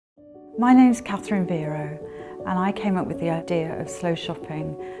My name's Catherine Vero, and I came up with the idea of slow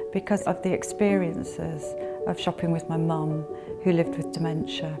shopping because of the experiences of shopping with my mum who lived with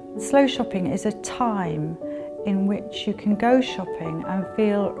dementia. Slow shopping is a time in which you can go shopping and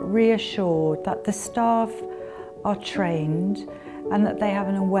feel reassured that the staff are trained and that they have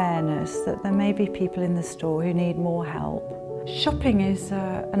an awareness that there may be people in the store who need more help. Shopping is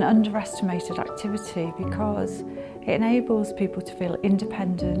an underestimated activity because it enables people to feel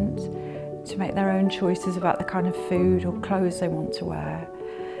independent, to make their own choices about the kind of food or clothes they want to wear.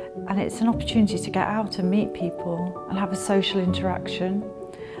 And it's an opportunity to get out and meet people and have a social interaction.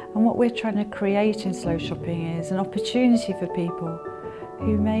 And what we're trying to create in slow shopping is an opportunity for people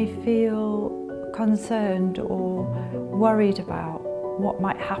who may feel concerned or worried about what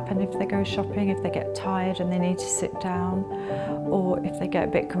might happen if they go shopping, if they get tired and they need to sit down, or if they get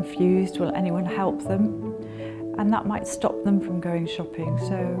a bit confused, will anyone help them? And that might stop them from going shopping.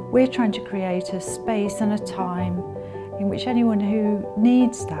 So we're trying to create a space and a time in which anyone who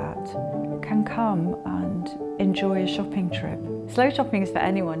needs that can come and enjoy a shopping trip. Slow shopping is for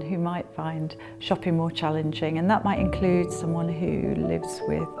anyone who might find shopping more challenging, and that might include someone who lives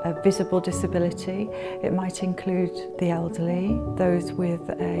with a visible disability. It might include the elderly, those with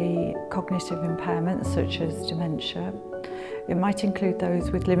a cognitive impairment such as dementia. It might include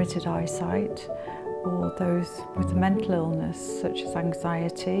those with limited eyesight, or those with a mental illness such as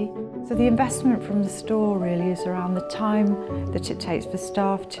anxiety. So the investment from the store really is around the time that it takes for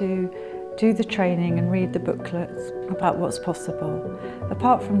staff to do the training and read the booklets about what's possible.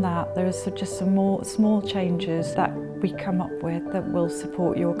 Apart from that, there is just some more small changes that we come up with that will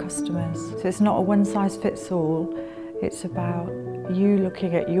support your customers. So it's not a one-size-fits-all, it's about you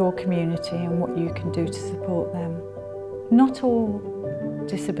looking at your community and what you can do to support them. Not all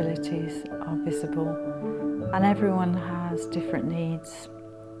disabilities are visible, and everyone has different needs.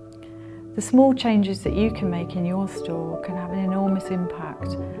 The small changes that you can make in your store can have an enormous impact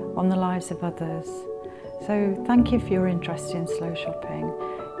on the lives of others. So thank you for your interest in slow shopping.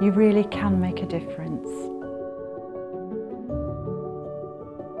 You really can make a difference.